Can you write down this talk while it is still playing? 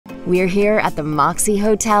We're here at the Moxy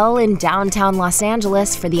Hotel in downtown Los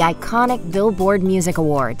Angeles for the iconic Billboard Music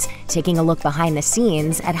Awards, taking a look behind the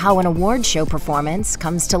scenes at how an award show performance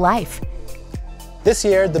comes to life. This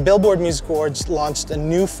year, the Billboard Music Awards launched a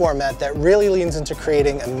new format that really leans into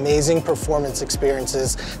creating amazing performance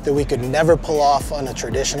experiences that we could never pull off on a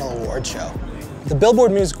traditional award show. The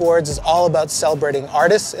Billboard Music Awards is all about celebrating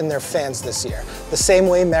artists and their fans this year, the same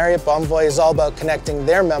way Marriott Bonvoy is all about connecting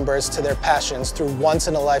their members to their passions through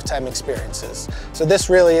once-in-a-lifetime experiences. So this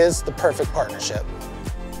really is the perfect partnership.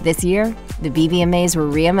 This year, the BBMAs were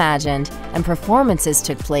reimagined and performances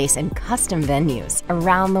took place in custom venues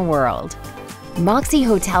around the world. Moxy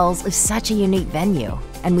Hotels is such a unique venue,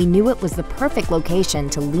 and we knew it was the perfect location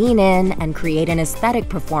to lean in and create an aesthetic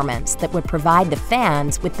performance that would provide the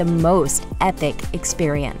fans with the most epic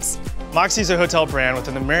experience. Moxy is a hotel brand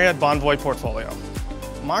within the Marriott Bonvoy portfolio.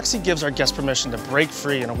 Moxy gives our guests permission to break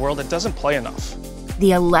free in a world that doesn't play enough.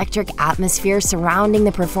 The electric atmosphere surrounding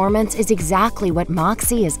the performance is exactly what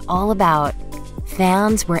Moxy is all about.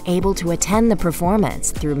 Fans were able to attend the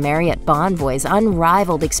performance through Marriott Bonvoy's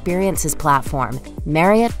unrivaled experiences platform,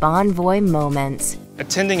 Marriott Bonvoy Moments.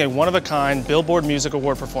 Attending a one-of-a-kind Billboard Music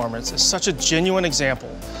Award performance is such a genuine example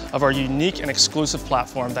of our unique and exclusive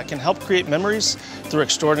platform that can help create memories through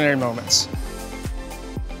extraordinary moments.